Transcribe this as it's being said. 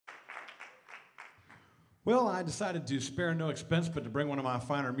Well, I decided to spare no expense but to bring one of my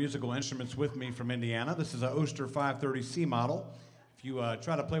finer musical instruments with me from Indiana. This is a Oster 530C model. If you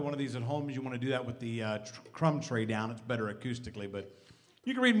try to play one of these at home, you want to do that with the crumb tray down. It's better acoustically, but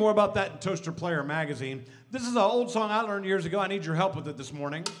you can read more about that in Toaster Player magazine. This is an old song I learned years ago. I need your help with it this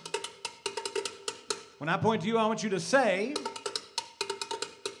morning. When I point to you, I want you to say,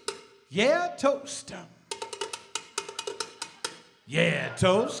 yeah, toast. Yeah,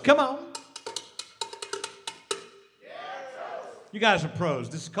 toast. Come on. You guys are pros.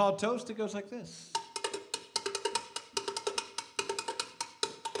 This is called Toast. It goes like this.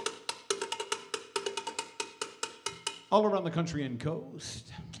 All around the country and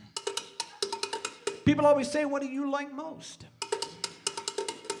coast, people always say, what do you like most?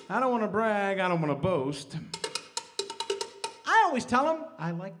 I don't want to brag. I don't want to boast. I always tell them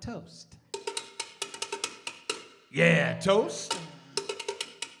I like toast. Yeah, toast.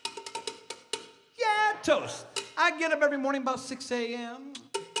 Yeah, toast. I get up every morning about 6 a.m.,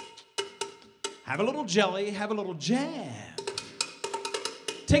 have a little jelly, have a little jam,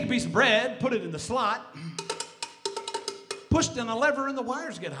 take a piece of bread, put it in the slot, push down a lever and the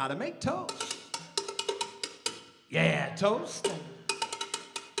wires get hot. I make toast. Yeah, toast.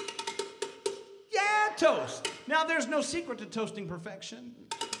 Yeah, toast. Now, there's no secret to toasting perfection.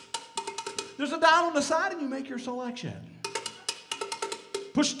 There's a dial on the side and you make your selection.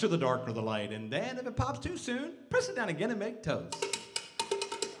 Push to the dark or the light, and then if it pops too soon, press it down again and make toast.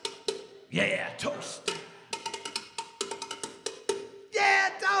 Yeah, toast. Yeah,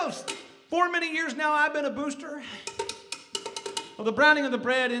 toast. For many years now, I've been a booster of the browning of the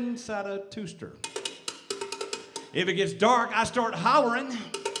bread inside a toaster. If it gets dark, I start hollering,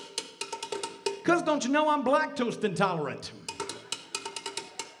 because don't you know I'm black toast intolerant?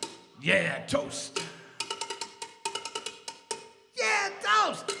 Yeah, toast.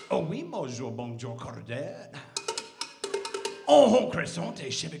 Oh oui, bonjour, bonjour, Cordette. Oh, croissant et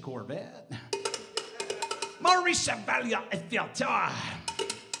Chevy Corvette. Maurice Chevalier et Fiatar.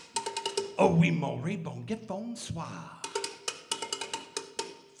 Oh oui, Maurice, bon get bonsoir.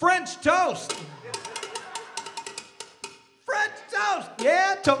 French toast. French toast.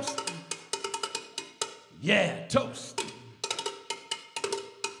 Yeah, toast. Yeah, toast.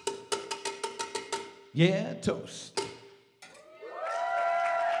 Yeah, toast.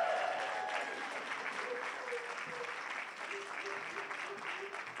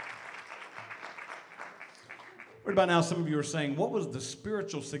 Right about now, some of you are saying, what was the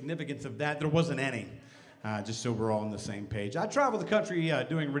spiritual significance of that? There wasn't any, just so we're all on the same page. I travel the country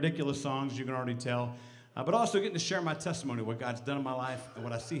doing ridiculous songs, you can already tell, but also getting to share my testimony, what God's done in my life, and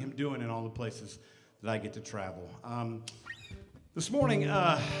what I see him doing in all the places that I get to travel. This morning,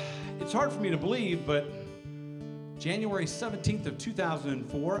 it's hard for me to believe, but January 17th of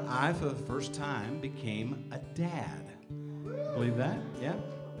 2004, I, for the first time, became a dad. Believe that? Yeah?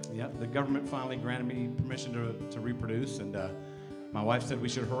 Yep, the government finally granted me permission to reproduce, and my wife said we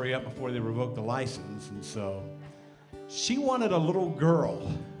should hurry up before they revoke the license, and so she wanted a little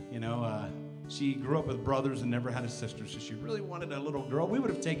girl. You know, she grew up with brothers and never had a sister, so she really wanted a little girl. We would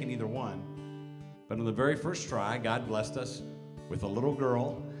have taken either one, but on the very first try, God blessed us with a little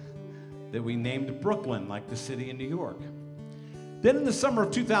girl that we named Brooklyn, like the city in New York. Then in the summer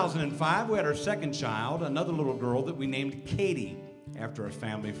of 2005, we had our second child, another little girl that we named Katie, after a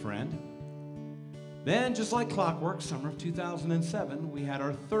family friend. Then, just like clockwork, summer of 2007, we had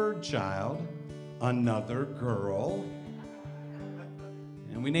our third child, another girl.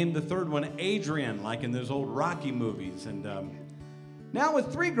 And we named the third one Adrian, like in those old Rocky movies. And now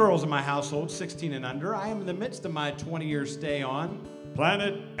with 3 girls in my household, 16 and under, I am in the midst of my 20-year stay on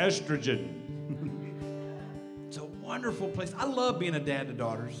planet Estrogen. It's a wonderful place. I love being a dad to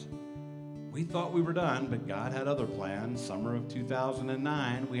daughters. We thought we were done, but God had other plans. Summer of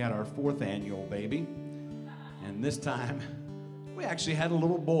 2009, we had our 4th annual baby. And this time, we actually had a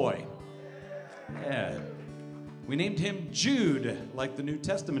little boy. Yeah. We named him Jude, like the New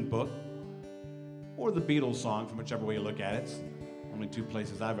Testament book, or the Beatles song, from whichever way you look at it. It's only 2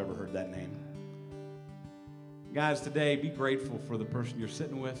 places I've ever heard that name. Guys, today, be grateful for the person you're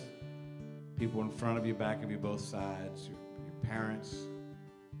sitting with, people in front of you, back of you, both sides, your parents,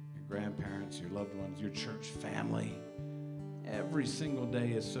 grandparents, your loved ones, your church family. Every single day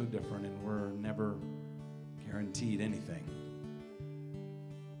is so different, and we're never guaranteed anything.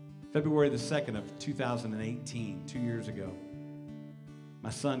 February the 2nd of 2018, 2 years ago, my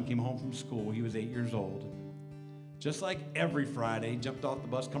son came home from school. He was 8 years old. Just like every Friday, jumped off the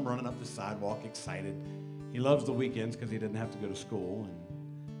bus, come running up the sidewalk, excited. He loves the weekends because he didn't have to go to school,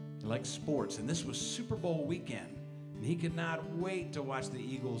 and he likes sports. And this was Super Bowl weekend. And he could not wait to watch the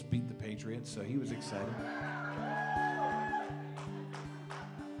Eagles beat the Patriots, so he was excited.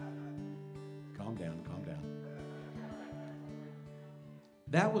 Calm down, calm down.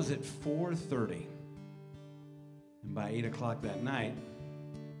 That was at 4:30. And by 8 o'clock that night,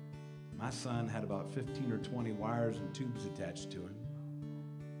 my son had about 15 or 20 wires and tubes attached to him.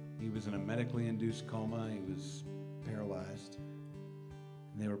 He was in a medically induced coma. He was paralyzed.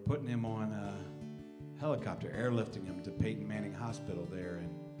 And they were putting him on a helicopter, airlifting him to Peyton Manning Hospital there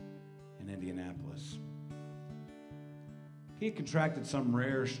in Indianapolis. He had contracted some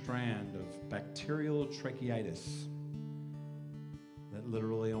rare strand of bacterial tracheitis that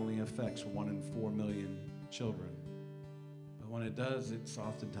literally only affects 1 in 4 million children. But when it does, it's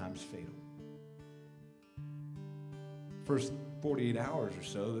oftentimes fatal. First 48 hours or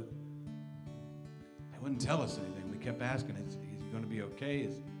so, they wouldn't tell us anything. We kept asking, is he going to be okay?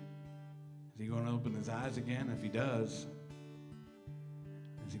 Is he going to open his eyes again? If he does,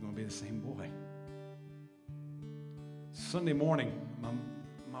 is he going to be the same boy? Sunday morning,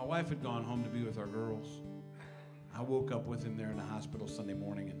 my wife had gone home to be with our girls. I woke up with him there in the hospital Sunday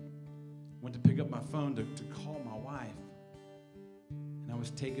morning and went to pick up my phone to call my wife. And I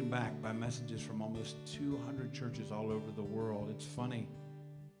was taken back by messages from almost 200 churches all over the world. It's funny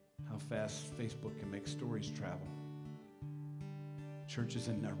how fast Facebook can make stories travel. Churches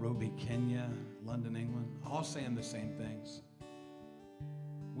in Nairobi, Kenya, London, England, all saying the same things.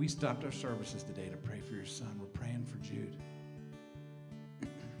 We stopped our services today to pray for your son. We're praying for Jude. I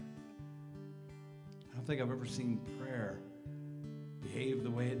don't think I've ever seen prayer behave the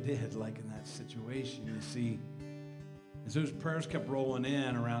way it did, like in that situation. You see, as those prayers kept rolling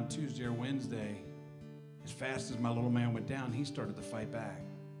in around Tuesday or Wednesday, as fast as my little man went down, he started to fight back.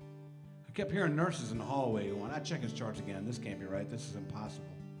 I kept hearing nurses in the hallway going, "I'd check his charts again. This can't be right. This is impossible."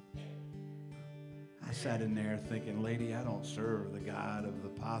 I sat in there thinking, lady, I don't serve the God of the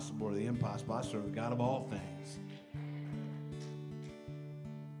possible or the impossible. I serve the God of all things.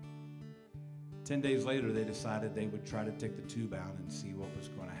 10 days later, they decided they would try to take the tube out and see what was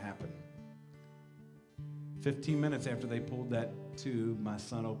going to happen. 15 minutes after they pulled that tube, my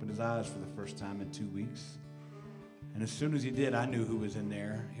son opened his eyes for the first time in 2 weeks. And as soon as he did, I knew who was in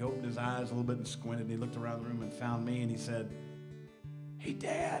there. He opened his eyes a little bit and squinted, and he looked around the room and found me, and he said, "Hey,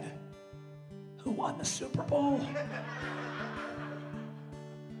 Dad, who won the Super Bowl?"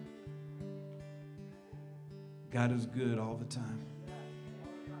 God is good all the time.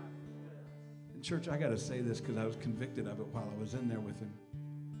 And church, I got to say this because I was convicted of it while I was in there with him.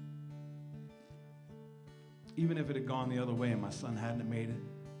 Even if it had gone the other way and my son hadn't made it,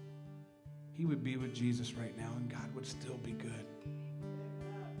 he would be with Jesus right now, and God would still be good.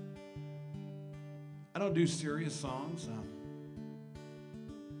 I don't do serious songs.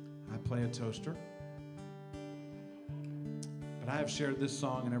 I play a toaster. But I have shared this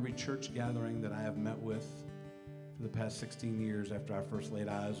song in every church gathering that I have met with for the past 16 years after I first laid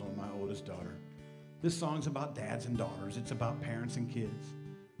eyes on my oldest daughter. This song's about dads and daughters. It's about parents and kids.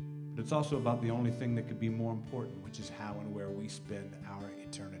 But it's also about the only thing that could be more important, which is how and where we spend our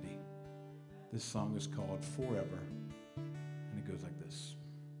eternity. This song is called Forever, and it goes like this.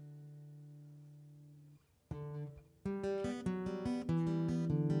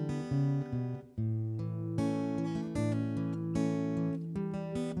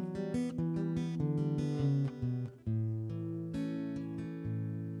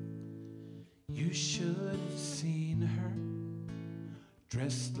 You should have seen her,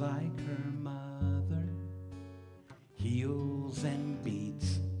 dressed like her mother, heels and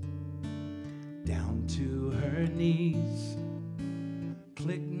beads down to her knees.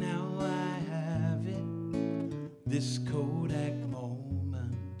 Click, now I have it, this Kodak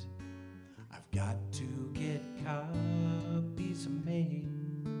moment. I've got to get copies made.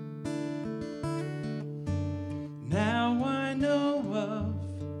 Now I know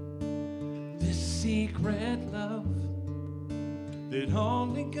of this secret love that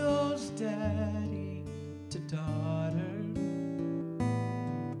only goes daddy to daughter.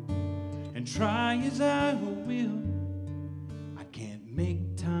 And try as I will, I can't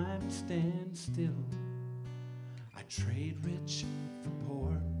make time stand still. I trade rich for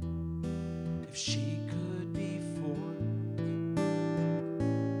poor, if she could be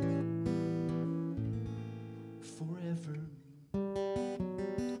forever.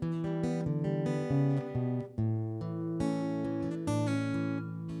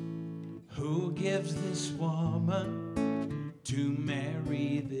 Who gives this woman to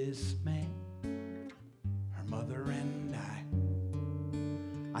marry this man? Her mother and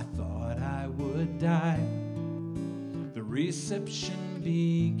I thought I would die. The reception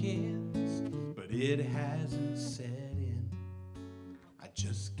begins, but it hasn't set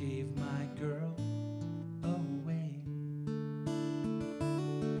gave my girl away.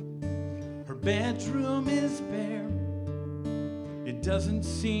 Her bedroom is bare. It doesn't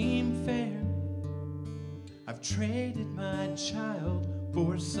seem fair. I've traded my child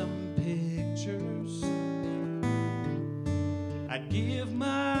for some pictures. I'd give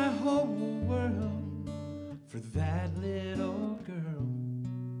my whole world for that little girl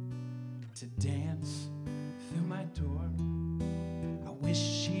to dance through my door. I wish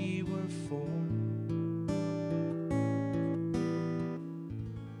she were 4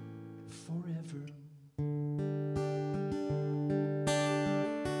 forever.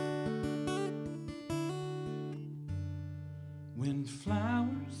 When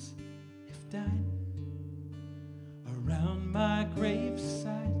flowers have died around my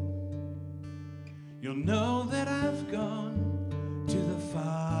graveside, you'll know that I've gone to the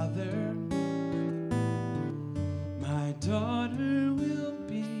Father. My daughter will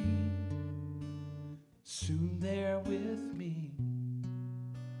be soon there with me,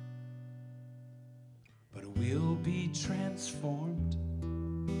 but we'll be transformed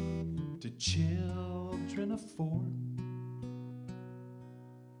to children of 4.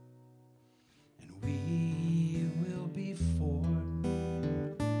 We will be 4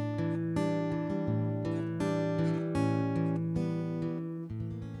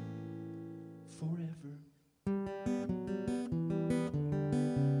 forever.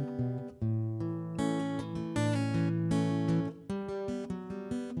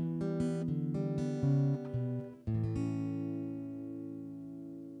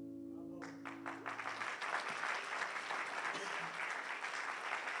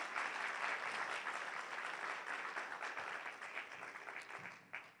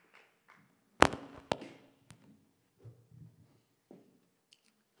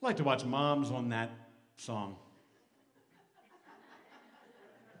 I like to watch moms on that song.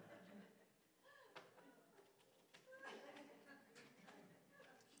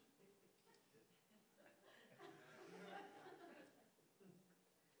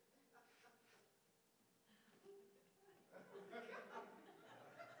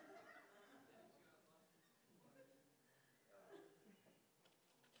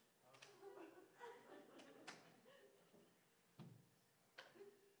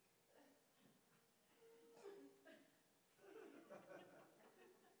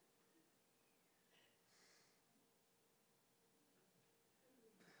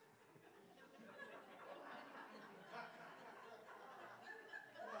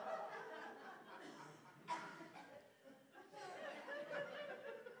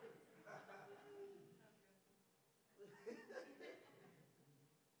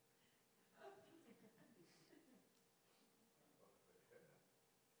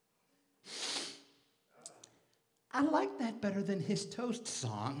 I like that better than his toast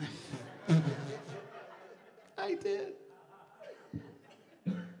song. I did.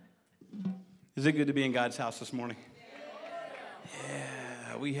 Is it good to be in God's house this morning?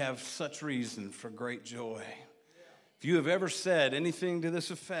 Yeah, we have such reason for great joy. If you have ever said anything to this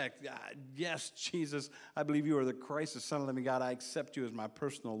effect, yes, Jesus, I believe you are the Christ, the Son of the living God, I accept you as my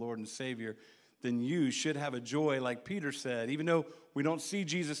personal Lord and Savior, then you should have a joy like Peter said. Even though we don't see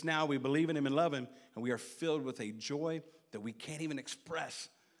Jesus now, we believe in him and love him, and we are filled with a joy that we can't even express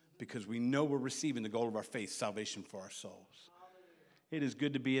because we know we're receiving the goal of our faith, salvation for our souls. It is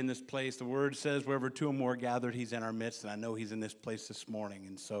good to be in this place. The word says wherever 2 or more are gathered, he's in our midst, and I know he's in this place this morning.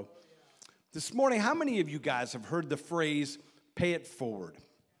 And so this morning, how many of you guys have heard the phrase, pay it forward?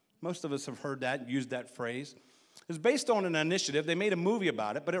 Most of us have heard that, used that phrase. It was based on an initiative. They made a movie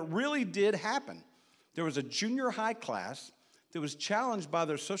about it, but it really did happen. There was a junior high class that was challenged by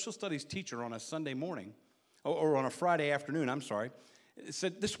their social studies teacher on a Sunday morning, or on a Friday afternoon, It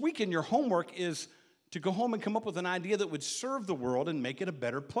said, this weekend your homework is to go home and come up with an idea that would serve the world and make it a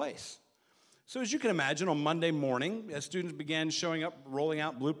better place. So as you can imagine, on Monday morning, as students began showing up, rolling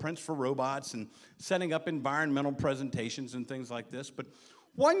out blueprints for robots and setting up environmental presentations and things like this. But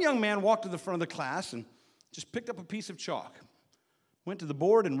one young man walked to the front of the class and just picked up a piece of chalk, went to the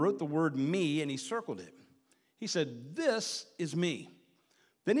board and wrote the word me, and he circled it. He said, this is me.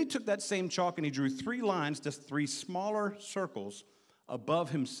 Then he took that same chalk and he drew 3 lines, just 3 smaller circles above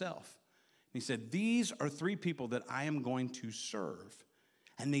himself. And he said, these are 3 people that I am going to serve.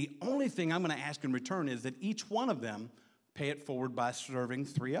 And the only thing I'm going to ask in return is that each one of them pay it forward by serving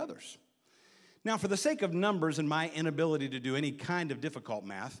 3 others. Now, for the sake of numbers and my inability to do any kind of difficult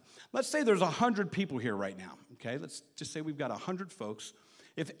math, let's say there's 100 people here right now, okay? Let's just say we've got 100 folks.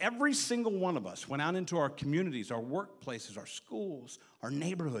 If every single one of us went out into our communities, our workplaces, our schools, our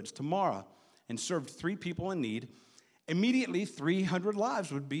neighborhoods tomorrow and served 3 people in need, Immediately, 300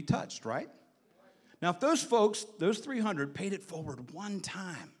 lives would be touched, right? Now, if those folks, those 300, paid it forward one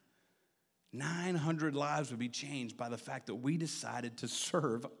time, 900 lives would be changed by the fact that we decided to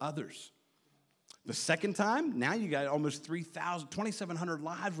serve others. The second time, now you got almost 2,700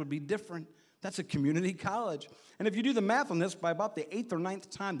 lives would be different. That's a community college. And if you do the math on this, by about the 8th or 9th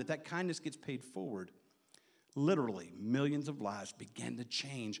time that kindness gets paid forward, literally millions of lives begin to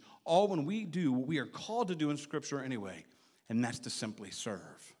change. All when we do what we are called to do in Scripture anyway, and that's to simply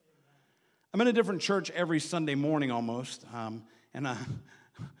serve. I'm in a different church every Sunday morning almost, and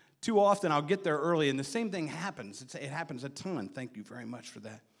too often I'll get there early, and the same thing happens. It happens a ton. Thank you very much for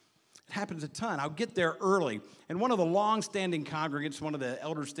that. It happens a ton. I'll get there early, and one of the long-standing congregants, one of the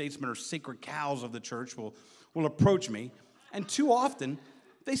elder statesmen or sacred cows of the church will approach me, and too often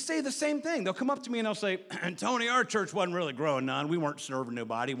they say the same thing. They'll come up to me and they'll say, Tony, our church wasn't really growing none. We weren't serving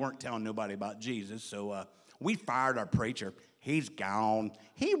nobody, weren't telling nobody about Jesus, so we fired our preacher. He's gone.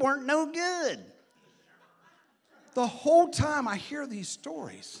 He weren't no good. The whole time I hear these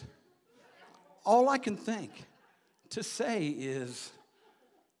stories, all I can think to say is,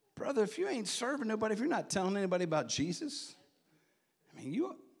 brother, if you ain't serving nobody, if you're not telling anybody about Jesus, I mean,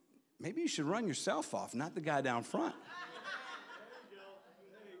 maybe you should run yourself off, not the guy down front.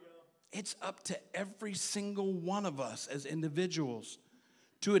 It's up to every single one of us as individuals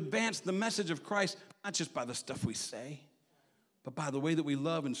to advance the message of Christ, not just by the stuff we say, but by the way that we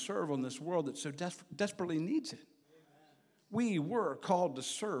love and serve on this world that so desperately needs it. We were called to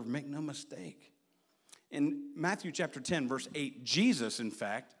serve, make no mistake. In Matthew chapter 10, verse 8, Jesus, in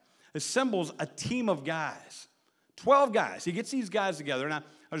fact, assembles a team of guys, 12 guys. He gets these guys together. And I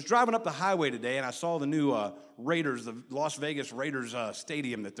was driving up the highway today, and I saw the new Raiders, the Las Vegas Raiders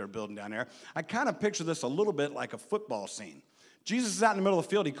stadium that they're building down there. I kind of picture this a little bit like a football scene. Jesus is out in the middle of the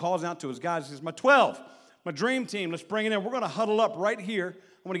field. He calls out to his guys. He says, my 12, my dream team, let's bring it in. We're going to huddle up right here.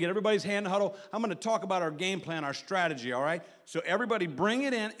 I'm going to get everybody's hand huddle. I'm going to talk about our game plan, our strategy, all right? So everybody bring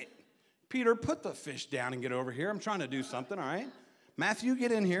it in. Peter, put the fish down and get over here. I'm trying to do something, all right? Matthew,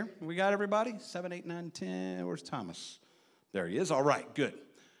 get in here. We got everybody? 7, 8, 9, 10. Where's Thomas? There he is. All right, good.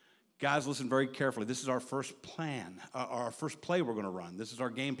 Guys, listen very carefully. This is our first plan, our first play we're going to run. This is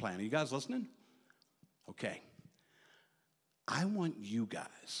our game plan. Are you guys listening? Okay. I want you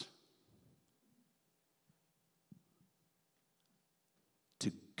guys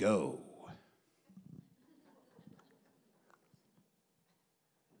to go.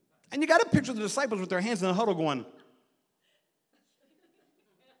 And you got to picture the disciples with their hands in the huddle going,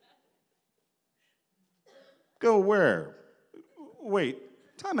 go where? Wait,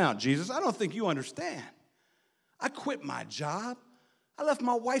 time out, Jesus. I don't think you understand. I quit my job. I left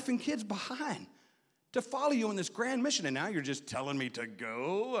my wife and kids behind to follow you on this grand mission, and now you're just telling me to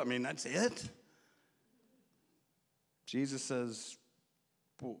go? I mean, that's it? Jesus says,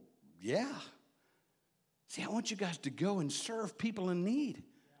 well, yeah. See, I want you guys to go and serve people in need.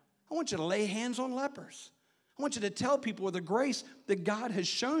 I want you to lay hands on lepers. I want you to tell people with the grace that God has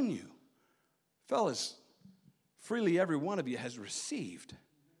shown you. Fellas, freely every one of you has received.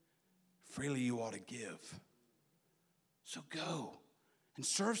 Freely you ought to give. So go and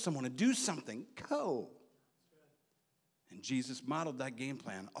serve someone and do something. Go. And Jesus modeled that game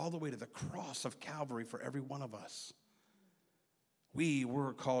plan all the way to the cross of Calvary for every one of us. We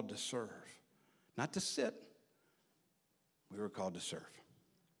were called to serve, not to sit. We were called to serve.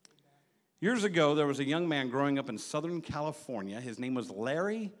 Years ago, there was a young man growing up in Southern California. His name was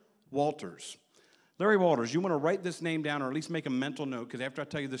Larry Walters. Larry Walters, you want to write this name down or at least make a mental note, because after I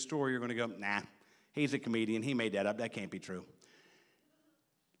tell you the story, you're going to go, nah, he's a comedian. He made that up. That can't be true.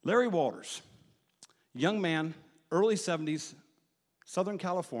 Larry Walters, young man, early 70s, Southern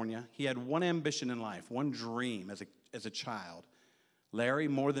California. He had one ambition in life, one dream as a child. Larry,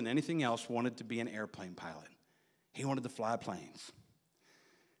 more than anything else, wanted to be an airplane pilot. He wanted to fly planes.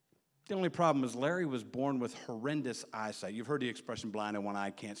 The only problem is Larry was born with horrendous eyesight. You've heard the expression blind in one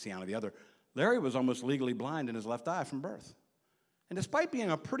eye, can't see out of the other. Larry was almost legally blind in his left eye from birth. And despite being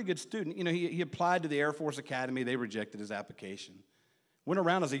a pretty good student, you know, he applied to the Air Force Academy. They rejected his application. Went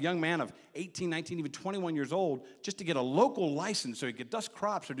around as a young man of 18, 19, even 21 years old just to get a local license so he could dust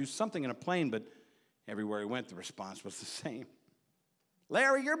crops or do something in a plane, but everywhere he went, the response was the same.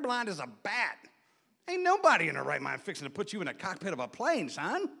 Larry, you're blind as a bat. Ain't nobody in their right mind fixing to put you in a cockpit of a plane,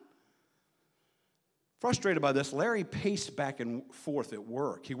 son. Frustrated by this, Larry paced back and forth at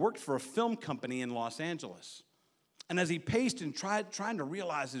work. He worked for a film company in Los Angeles. And as he paced and trying to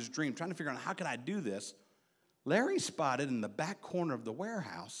realize his dream, trying to figure out how could I do this, Larry spotted in the back corner of the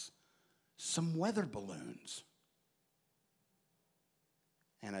warehouse some weather balloons.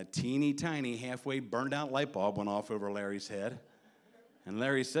 and a teeny tiny halfway burned out light bulb went off over Larry's head. And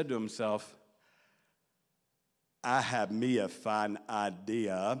Larry said to himself, I have me a fine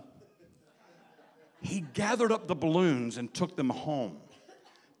idea. He gathered up the balloons and took them home,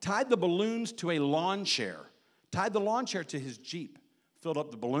 tied the balloons to a lawn chair, tied the lawn chair to his Jeep, filled up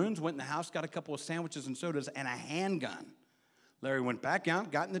the balloons, went in the house, got a couple of sandwiches and sodas, and a handgun. Larry went back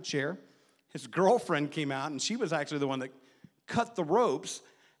out, got in the chair. His girlfriend came out, and she was actually the one that cut the ropes,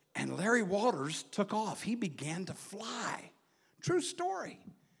 and Larry Waters took off. He began to fly. True story.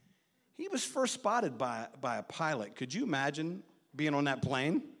 He was first spotted by a pilot. Could you imagine being on that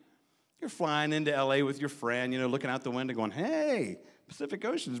plane? You're flying into L.A. with your friend, looking out the window going, hey, Pacific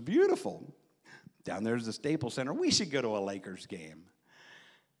Ocean's beautiful. Down there's the Staples Center. We should go to a Lakers game.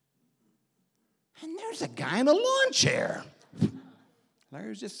 And there's a guy in a lawn chair. Larry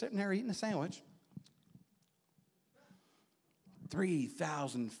was just sitting there eating a sandwich.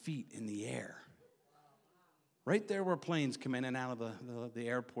 3,000 feet in the air. Right there where planes come in and out of the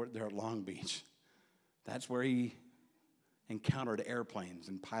airport there at Long Beach. That's where he encountered airplanes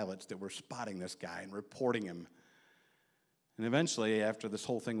and pilots that were spotting this guy and reporting him. And eventually, after this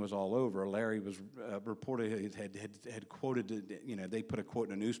whole thing was all over, Larry was reported, had quoted, they put a quote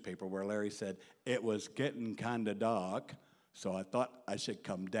in a newspaper where Larry said, it was getting kind of dark, so I thought I should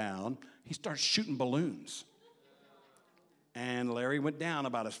come down. He starts shooting balloons. And Larry went down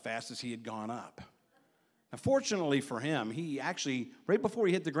about as fast as he had gone up. Now, fortunately for him, he actually, right before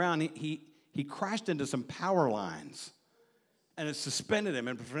he hit the ground, he crashed into some power lines. And it suspended him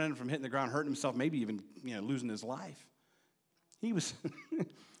and prevented him from hitting the ground, hurting himself, maybe even losing his life. He was,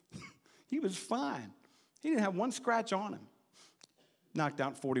 he was fine. He didn't have one scratch on him. Knocked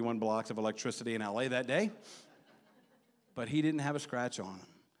out 41 blocks of electricity in L.A. that day. But he didn't have a scratch on him.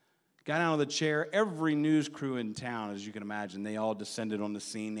 Got out of the chair. Every news crew in town, as you can imagine, they all descended on the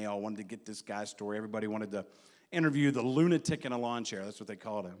scene. They all wanted to get this guy's story. Everybody wanted to interview the lunatic in a lawn chair. That's what they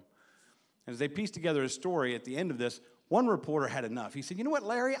called him. As they pieced together his story, at the end of this, one reporter had enough. He said, you know what,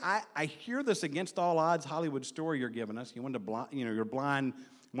 Larry, I hear this against all odds Hollywood story you're giving us. You wanted to you're blind,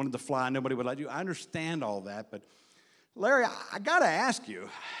 wanted to fly, nobody would let you. I understand all that, but Larry, I got to ask you,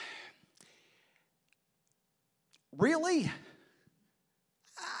 really?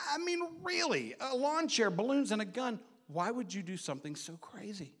 I mean, really? A lawn chair, balloons, and a gun. Why would you do something so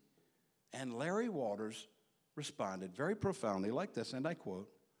crazy? And Larry Waters responded very profoundly like this, and I quote,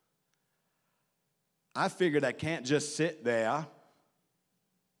 I figured I can't just sit there.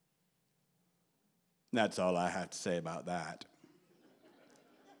 That's all I have to say about that.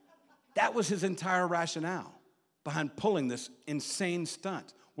 That was his entire rationale behind pulling this insane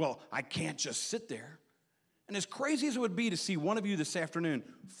stunt. Well, I can't just sit there. And as crazy as it would be to see one of you this afternoon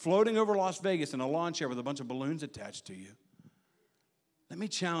floating over Las Vegas in a lawn chair with a bunch of balloons attached to you, let me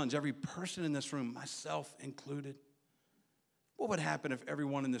challenge every person in this room, myself included. What would happen if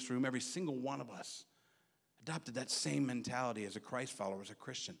everyone in this room, every single one of us, adopted that same mentality as a Christ follower, as a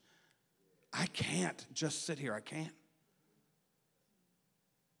Christian? I can't just sit here. I can't.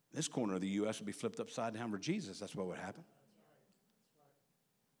 This corner of the U.S. would be flipped upside down for Jesus. That's what would happen.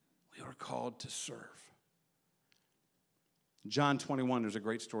 We are called to serve. John 21, there's a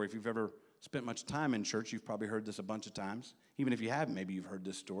great story. If you've ever spent much time in church, you've probably heard this a bunch of times. Even if you haven't, maybe you've heard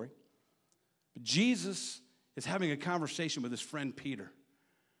this story. But Jesus is having a conversation with his friend Peter.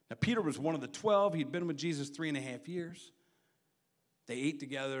 Now, Peter was one of the 12. He'd been with Jesus 3.5 years. They ate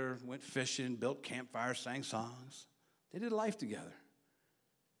together, went fishing, built campfires, sang songs. They did life together.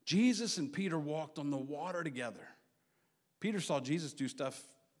 Jesus and Peter walked on the water together. Peter saw Jesus do stuff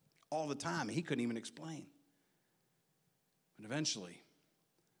all the time he couldn't even explain. But eventually,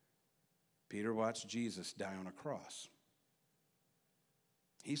 Peter watched Jesus die on a cross.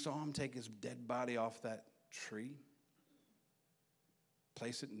 He saw him take his dead body off that tree,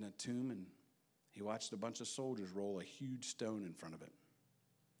 place it in a tomb, and he watched a bunch of soldiers roll a huge stone in front of it.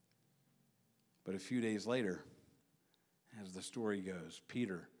 But a few days later, as the story goes,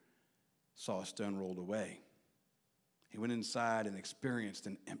 Peter saw a stone rolled away. He went inside and experienced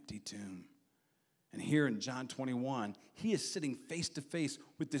an empty tomb. And here in John 21, he is sitting face to face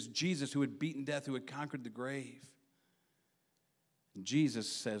with this Jesus who had beaten death, who had conquered the grave. And Jesus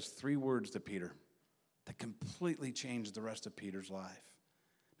says 3 words to Peter that completely changed the rest of Peter's life.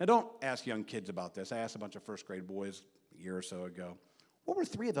 Now, don't ask young kids about this. I asked a bunch of first grade boys a year or so ago, what were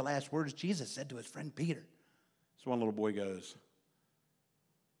 3 of the last words Jesus said to his friend Peter? So one little boy goes,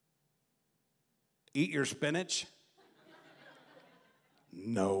 eat your spinach.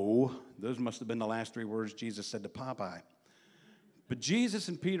 No, those must have been the last 3 words Jesus said to Popeye. But Jesus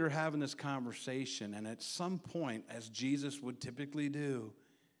and Peter having this conversation, and at some point, as Jesus would typically do,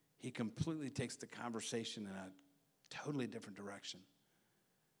 he completely takes the conversation in a totally different direction.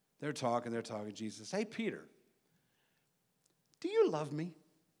 They're talking, Jesus. Hey, Peter, do you love me?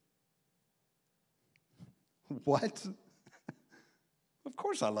 What? Of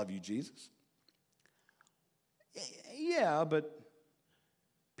course I love you, Jesus. Yeah, but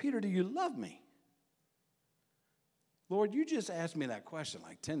Peter, do you love me? Lord, you just asked me that question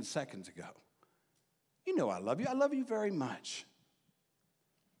like 10 seconds ago. You know I love you. I love you very much.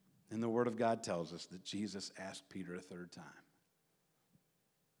 And the Word of God tells us that Jesus asked Peter a third time,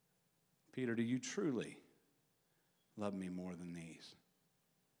 Peter, do you truly love me more than these?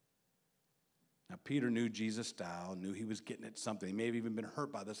 Now, Peter knew Jesus' style, knew he was getting at something. He may have even been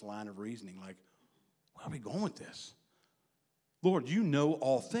hurt by this line of reasoning, like, where are we going with this? Lord, you know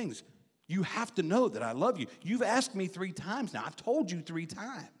all things. You have to know that I love you. You've asked me 3 times now. I've told you 3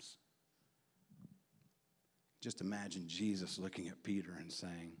 times. Just imagine Jesus looking at Peter and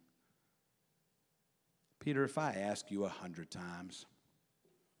saying, Peter, if I ask you 100 times,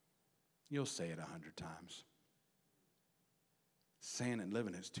 you'll say it 100 times. Saying and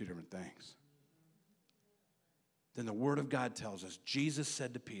living is 2 different things. Then the Word of God tells us, Jesus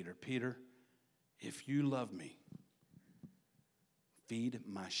said to Peter, Peter, if you love me, feed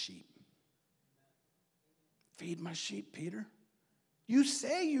my sheep. Feed my sheep, Peter. You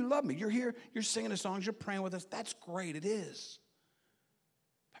say you love me. You're here, you're singing the songs, you're praying with us. That's great, it is.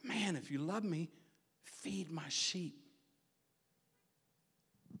 But man, if you love me, feed my sheep.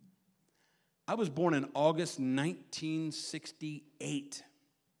 I was born in August 1968.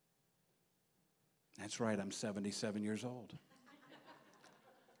 That's right, I'm 77 years old.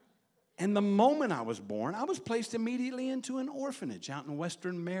 And the moment I was born, I was placed immediately into an orphanage out in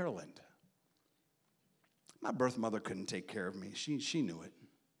western Maryland. My birth mother couldn't take care of me. She knew it.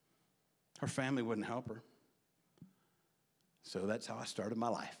 Her family wouldn't help her. So that's how I started my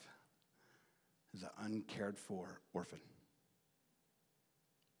life, as an uncared for orphan.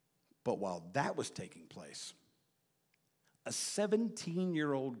 But while that was taking place, a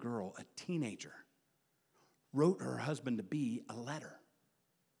 17-year-old girl, a teenager, wrote her husband-to-be a letter.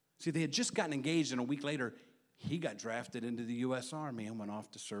 See, they had just gotten engaged, and a week later, he got drafted into the U.S. Army and went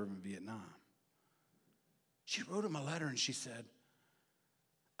off to serve in Vietnam. She wrote him a letter, and she said,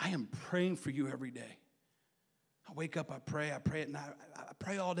 I am praying for you every day. I wake up, I pray at night, I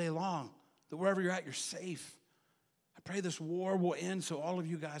pray all day long that wherever you're at, you're safe. I pray this war will end so all of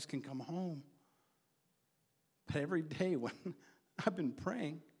you guys can come home. But every day when I've been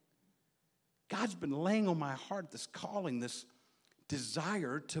praying, God's been laying on my heart this calling, this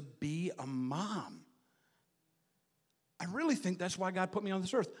desire to be a mom. I really think that's why God put me on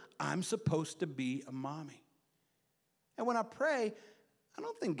this earth. I'm supposed to be a mommy. And when I pray, I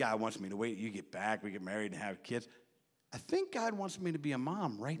don't think God wants me to wait till you get back, we get married and have kids. I think God wants me to be a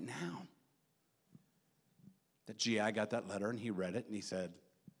mom right now. That GI got that letter and he read it and he said,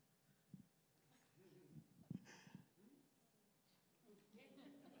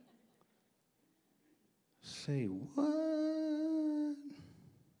 say what?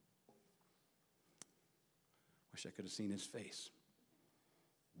 Wish I could have seen his face.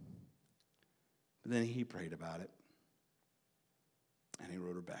 But then he prayed about it. And he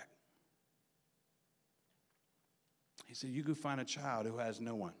wrote her back. He said, you go find a child who has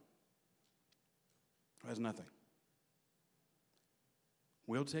no one, who has nothing.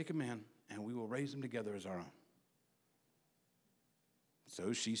 We'll take him in, and we will raise him together as our own.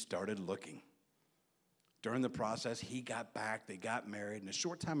 So she started looking. During the process, he got back, they got married, and a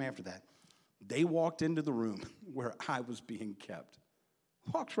short time after that, they walked into the room where I was being kept.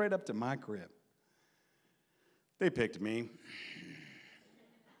 Walked right up to my crib. They picked me.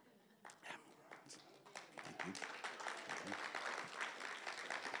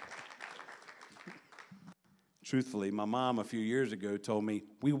 Truthfully, my mom a few years ago told me,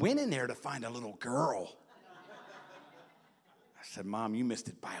 we went in there to find a little girl. I said, Mom, you missed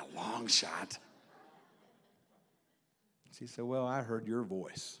it by a long shot. She said, well, I heard your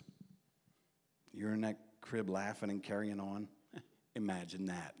voice. You're in that crib laughing and carrying on. Imagine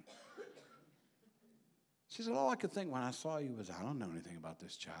that. She said, all I could think when I saw you was, I don't know anything about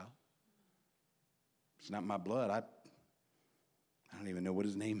this child. It's not my blood. I don't even know what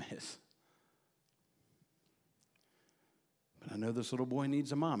his name is. But I know this little boy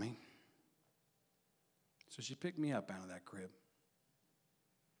needs a mommy. So she picked me up out of that crib.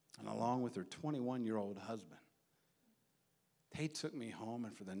 And along with her 21-year-old husband, they took me home,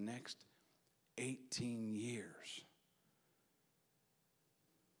 and for the next 18 years,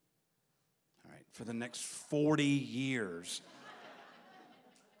 all right, for the next 40 years,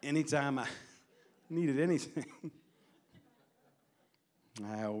 anytime I needed anything,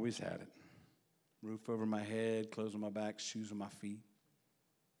 I always had it. Roof over my head, clothes on my back, shoes on my feet.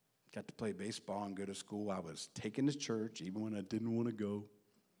 Got to play baseball and go to school. I was taken to church even when I didn't want to go.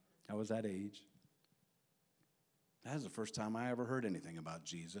 I was that age. That was the first time I ever heard anything about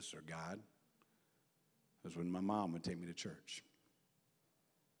Jesus or God. It was when my mom would take me to church.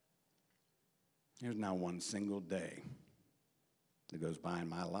 There's not one single day that goes by in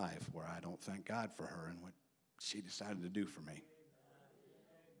my life where I don't thank God for her and what she decided to do for me.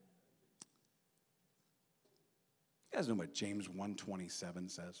 You guys know what James 1:27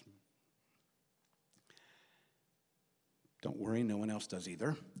 says? Don't worry, no one else does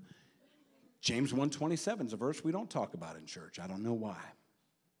either. James 1:27 is a verse we don't talk about in church. I don't know why.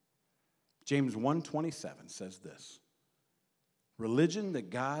 James 1:27 says this: religion that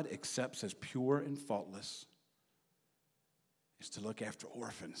God accepts as pure and faultless is to look after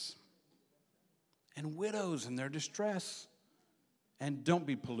orphans and widows in their distress. And don't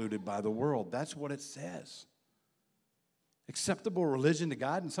be polluted by the world. That's what it says. Acceptable religion to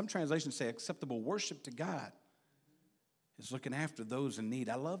God, and some translations say acceptable worship to God, is looking after those in need.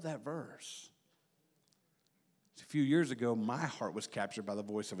 I love that verse. A few years ago, my heart was captured by the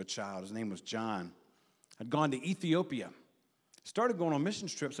voice of a child. His name was John. I'd gone to Ethiopia. Started going on mission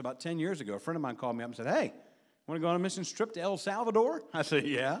trips about 10 years ago. A friend of mine called me up and said, hey, want to go on a mission trip to El Salvador? I said,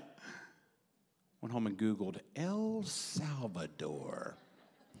 yeah. Went home and Googled El Salvador.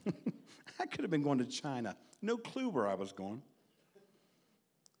 I could have been going to China. No clue where I was going.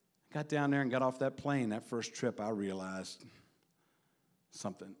 Got down there and got off that plane. That first trip, I realized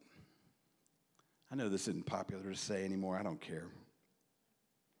something. I know this isn't popular to say anymore. I don't care.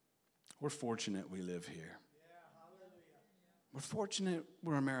 We're fortunate we live here. We're fortunate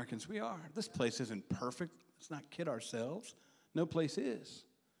we're Americans. We are. This place isn't perfect. Let's not kid ourselves. No place is.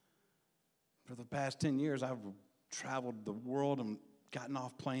 For the past 10 years, I've traveled the world and gotten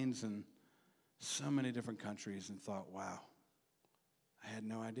off planes in so many different countries and thought, wow, I had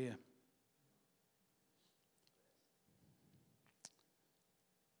no idea.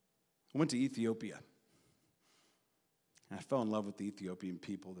 I went to Ethiopia. And I fell in love with the Ethiopian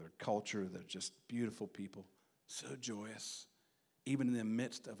people, their culture. They're just beautiful people, so joyous, even in the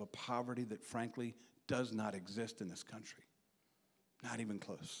midst of a poverty that, frankly, does not exist in this country. Not even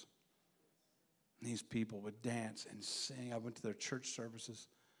close. And these people would dance and sing. I went to their church services.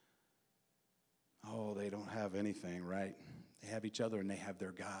 Oh, they don't have anything, right? They have each other and they have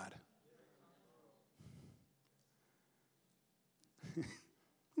their God. One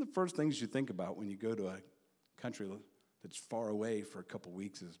of the first things you think about when you go to a country that's far away for a couple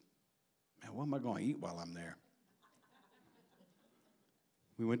weeks is, man, what am I going to eat while I'm there?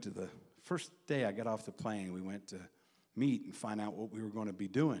 We went to the first day I got off the plane, we went to meet and find out what we were going to be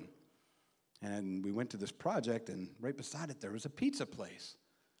doing. And we went to this project, and right beside it there was a pizza place.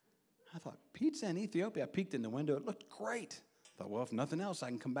 I thought, pizza in Ethiopia? I peeked in the window. It looked great. I thought, well, if nothing else, I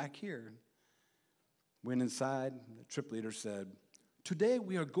can come back here. Went inside. The trip leader said, today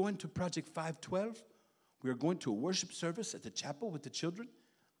we are going to Project 512. We are going to a worship service at the chapel with the children.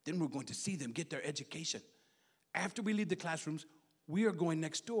 Then we're going to see them get their education. After we leave the classrooms, we are going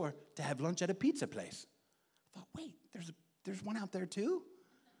next door to have lunch at a pizza place. I thought, wait, there's one out there too?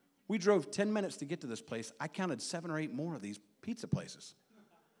 We drove 10 minutes to get to this place. I counted 7 or 8 more of these pizza places.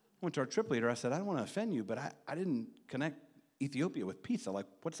 Went to our trip leader. I said, I don't want to offend you, but I didn't connect Ethiopia with pizza. Like,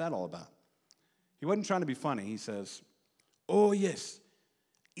 what's that all about? He wasn't trying to be funny. He says, oh, yes,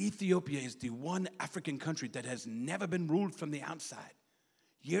 Ethiopia is the one African country that has never been ruled from the outside.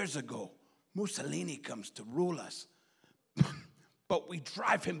 Years ago, Mussolini comes to rule us, but we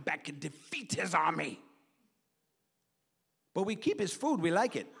drive him back and defeat his army. But we keep his food. We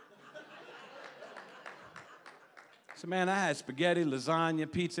like it. So, man, I had spaghetti,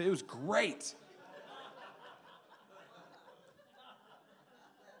 lasagna, pizza. It was great.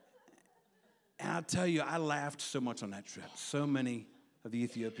 And I'll tell you, I laughed so much on that trip. So many of the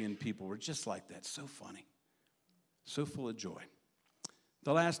Ethiopian people were just like that. So funny. So full of joy.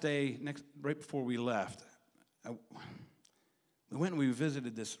 The last day, right before we left, we went and we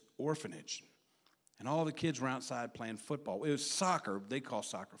visited this orphanage. And all the kids were outside playing football. It was soccer. They call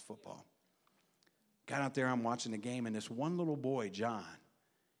soccer football. Got out there, I'm watching the game, and this one little boy, John,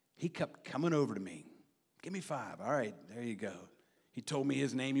 he kept coming over to me. Give me 5. All right, there you go. He told me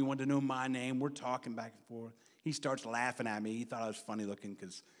his name. He wanted to know my name. We're talking back and forth. He starts laughing at me. He thought I was funny looking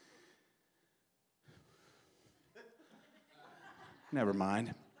because, never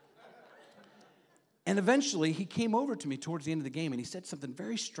mind. And eventually, he came over to me towards the end of the game, and he said something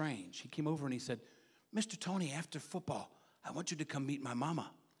very strange. He came over and he said, Mr. Tony, after football, I want you to come meet my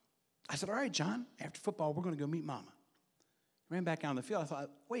mama. I said, all right, John, after football, we're going to go meet Mama. Ran back out on the field. I thought,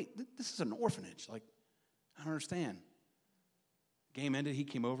 wait, this is an orphanage. Like, I don't understand. Game ended. He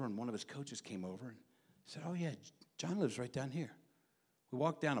came over, and one of his coaches came over and said, oh, yeah, John lives right down here. We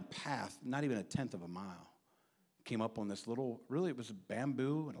walked down a path, not even a tenth of a mile. Came up on this little, really it was a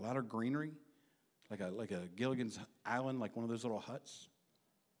bamboo and a lot of greenery, like a Gilligan's Island, like one of those little huts.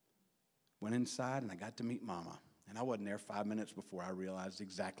 Went inside, and I got to meet Mama. And I wasn't there 5 minutes before I realized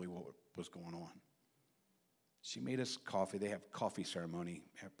exactly what was going on. She made us coffee. They have coffee ceremony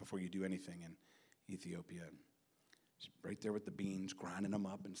before you do anything in Ethiopia. She's right there with the beans, grinding them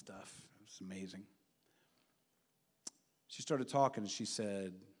up and stuff. It was amazing. She started talking, and she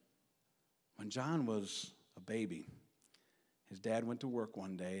said, when John was a baby, his dad went to work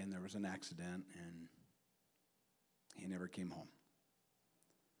one day, and there was an accident, and he never came home.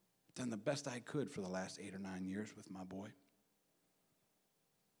 Done the best I could for the last 8 or 9 years with my boy.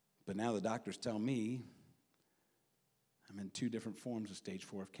 But now the doctors tell me I'm in 2 different forms of stage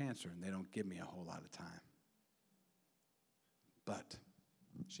 4 of cancer, and they don't give me a whole lot of time. But,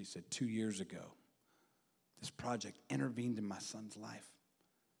 she said, 2 years ago, this project intervened in my son's life.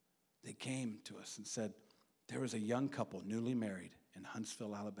 They came to us and said, there was a young couple, newly married, in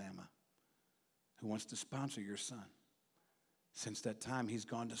Huntsville, Alabama, who wants to sponsor your son. Since that time, he's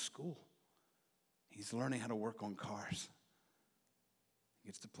gone to school. He's learning how to work on cars. He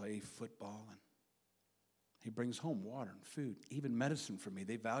gets to play football, and he brings home water and food, even medicine for me.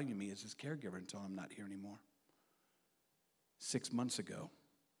 They value me as his caregiver until I'm not here anymore. 6 months ago,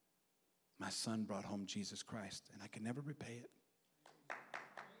 my son brought home Jesus Christ, and I can never repay it.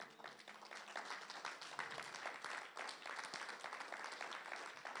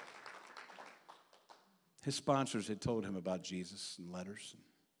 His sponsors had told him about Jesus in letters. And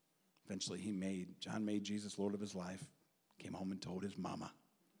eventually John made Jesus Lord of his life, came home and told his mama.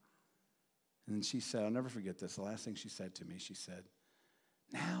 And then she said, I'll never forget this, the last thing she said to me, she said,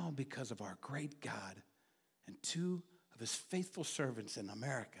 now because of our great God and 2 of his faithful servants in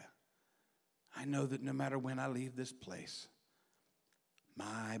America, I know that no matter when I leave this place,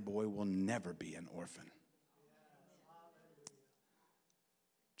 my boy will never be an orphan.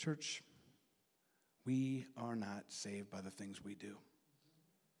 Church, we are not saved by the things we do.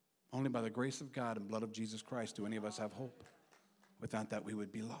 Only by the grace of God and blood of Jesus Christ do any of us have hope. Without that, we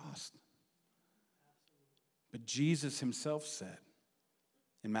would be lost. But Jesus himself said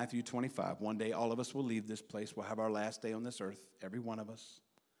in Matthew 25, one day all of us will leave this place. We'll have our last day on this earth. Every one of us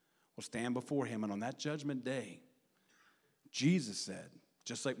will stand before him. And on that judgment day, Jesus said,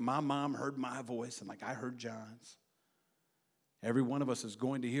 just like my mom heard my voice and like I heard John's, every one of us is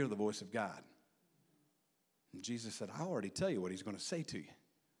going to hear the voice of God. And Jesus said, I'll already tell you what he's going to say to you.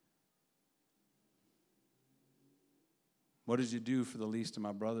 What did you do for the least of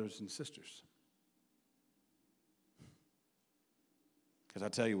my brothers and sisters? Because I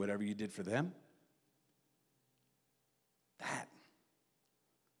tell you, whatever you did for them,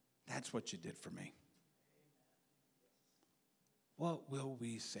 that's what you did for me. What will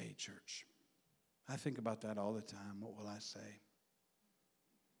we say, church? I think about that all the time. What will I say?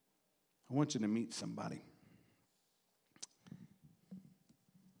 I want you to meet somebody.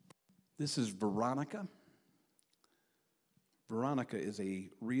 This is Veronica. Veronica is a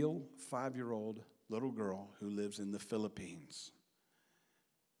real 5-year-old little girl who lives in the Philippines.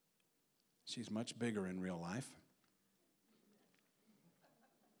 She's much bigger in real life.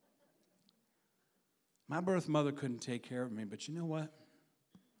 My birth mother couldn't take care of me, but you know what?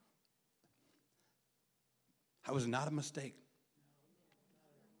 I was not a mistake.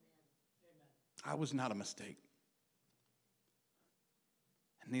 I was not a mistake.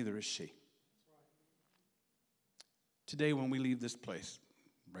 And neither is she. Today, when we leave this place,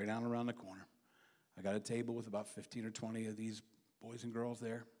 right down around the corner, I got a table with about 15 or 20 of these boys and girls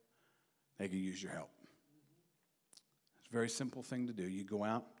there. They could use your help. It's a very simple thing to do. You go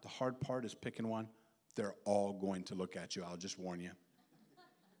out. The hard part is picking one. They're all going to look at you. I'll just warn you.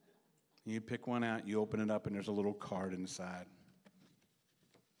 You pick one out. You open it up, and there's a little card inside.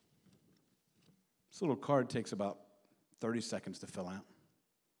 This little card takes about 30 seconds to fill out.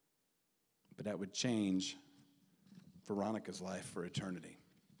 But that would change Veronica's life for eternity.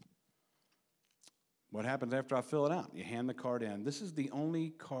 What happens after I fill it out? You hand the card in. This is the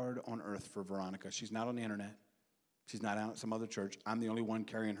only card on earth for Veronica. She's not on the internet. She's not out at some other church. I'm the only one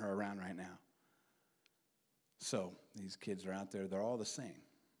carrying her around right now. So these kids are out there. They're all the same.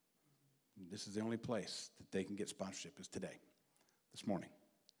 This is the only place that they can get sponsorship is today, this morning.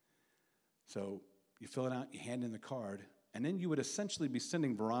 So you fill it out. You hand in the card. And then you would essentially be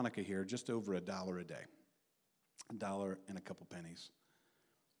sending Veronica here just over $1 a day. $1 and a couple pennies.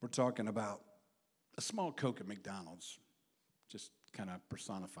 We're talking about a small Coke at McDonald's, just kind of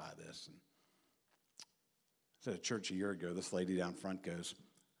personify this. And I was at a church a year ago. This lady down front goes,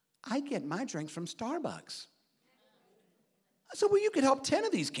 I get my drinks from Starbucks. I said, well, you could help 10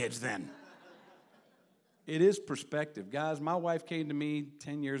 of these kids then. It is perspective. Guys, my wife came to me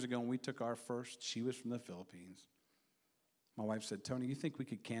 10 years ago when we took our first. She was from the Philippines. My wife said, Tony, you think we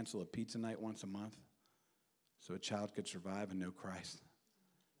could cancel a pizza night once a month so a child could survive and know Christ?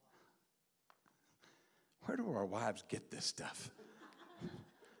 Where do our wives get this stuff?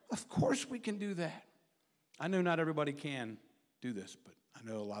 Of course we can do that. I know not everybody can do this, but I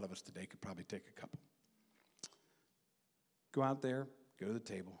know a lot of us today could probably take a couple. Go out there, go to the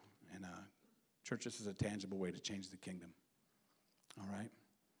table, and church, this is a tangible way to change the kingdom. All right?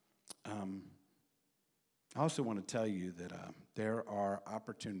 I also want to tell you that there are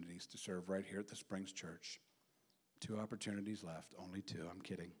opportunities to serve right here at the Springs Church. 2 opportunities left, only 2, I'm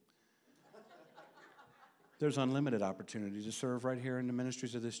kidding. There's unlimited opportunity to serve right here in the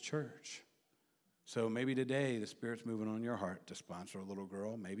ministries of this church. So maybe today the Spirit's moving on your heart to sponsor a little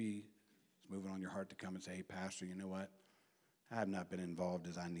girl. Maybe it's moving on your heart to come and say, hey, Pastor, you know what? I have not been involved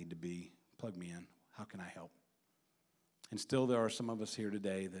as I need to be. Plug me in. How can I help? And still there are some of us here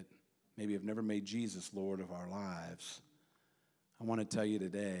today that maybe have never made Jesus Lord of our lives. I want to tell you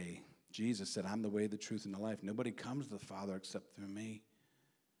today, Jesus said, I'm the way, the truth, and the life. Nobody comes to the Father except through me.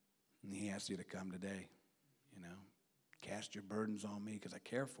 And he asks you to come today. You know, cast your burdens on me because I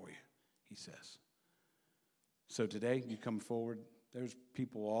care for you, he says. So today, you come forward. There's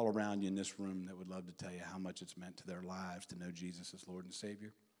people all around you in this room that would love to tell you how much it's meant to their lives to know Jesus as Lord and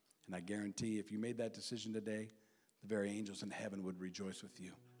Savior. And I guarantee if you made that decision today, the very angels in heaven would rejoice with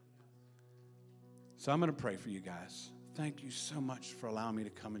you. So I'm going to pray for you guys. Thank you so much for allowing me to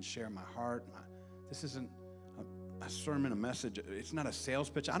come and share my heart. This isn't a sermon, a message. It's not a sales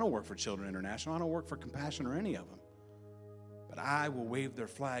pitch. I don't work for Children International. I don't work for Compassion or any of them. But I will wave their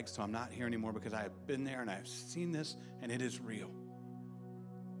flags so I'm not here anymore because I have been there and I've seen this and it is real.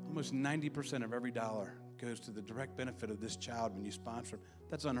 Almost 90% of every dollar goes to the direct benefit of this child when you sponsor them.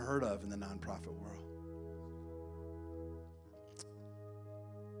 That's unheard of in the nonprofit world.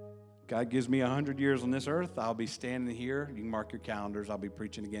 God gives me 100 years on this earth. I'll be standing here. You can mark your calendars. I'll be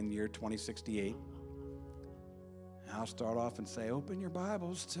preaching again in the year 2068. I'll start off and say, open your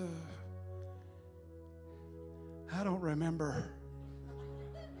Bibles to, I don't remember.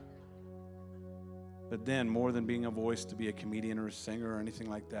 But then, more than being a voice to be a comedian or a singer or anything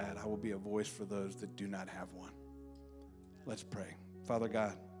like that, I will be a voice for those that do not have one. Let's pray. Father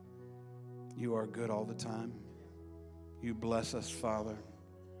God, you are good all the time. You bless us, Father.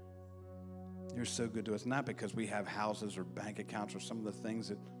 You're so good to us, not because we have houses or bank accounts or some of the things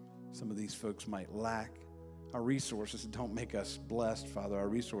that some of these folks might lack. Our resources don't make us blessed, Father. Our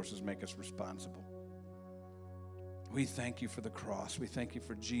resources make us responsible. We thank you for the cross. We thank you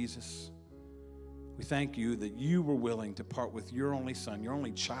for Jesus. We thank you that you were willing to part with your only son, your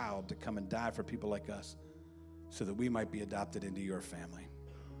only child, to come and die for people like us so that we might be adopted into your family.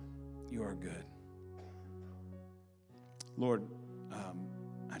 You are good. Lord,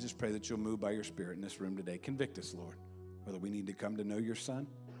 I just pray that you'll move by your Spirit in this room today. Convict us, Lord, whether we need to come to know your son.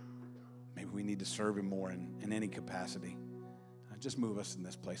 Maybe we need to serve him more in any capacity. Just move us in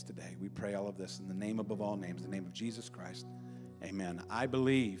this place today. We pray all of this in the name above all names, the name of Jesus Christ. Amen. I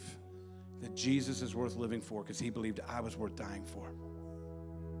believe that Jesus is worth living for because he believed I was worth dying for.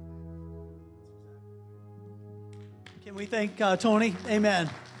 Can we thank Tony? Amen.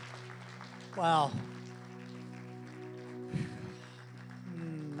 Wow.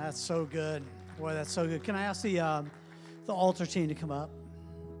 That's so good. Boy, that's so good. Can I ask the altar team to come up?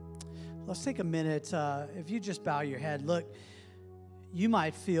 Let's take a minute. If you just bow your head, look, you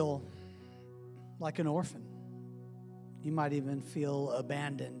might feel like an orphan. You might even feel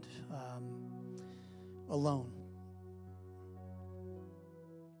abandoned, alone.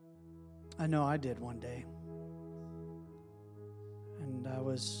 I know I did one day. And I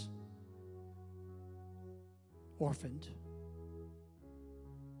was orphaned.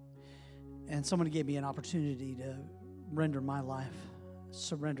 And someone gave me an opportunity to render my life,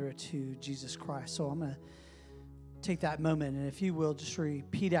 surrender it to Jesus Christ. So I'm going to take that moment, and if you will, just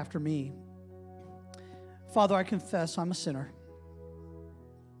repeat after me. Father, I confess I'm a sinner.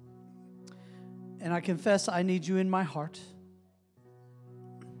 And I confess I need you in my heart.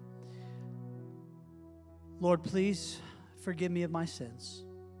 Lord, please forgive me of my sins.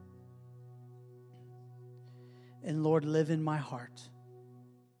 And Lord, live in my heart.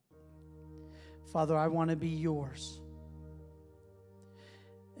 Father, I want to be yours.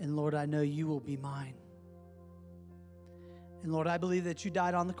 And Lord, I know you will be mine. And Lord, I believe that you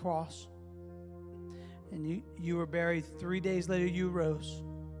died on the cross. And you were buried. 3 days later, you rose.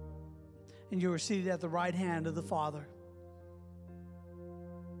 And you were seated at the right hand of the Father.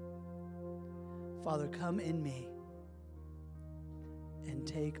 Father, come in me and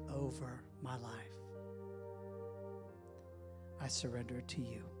take over my life. I surrender it to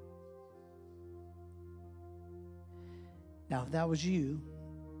you. Now, if that was you,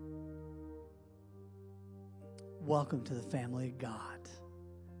 welcome to the family of God.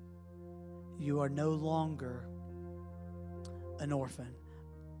 You are no longer an orphan,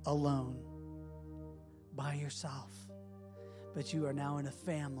 alone, by yourself, but you are now in a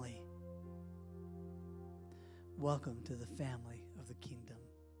family. Welcome to the family of the kingdom.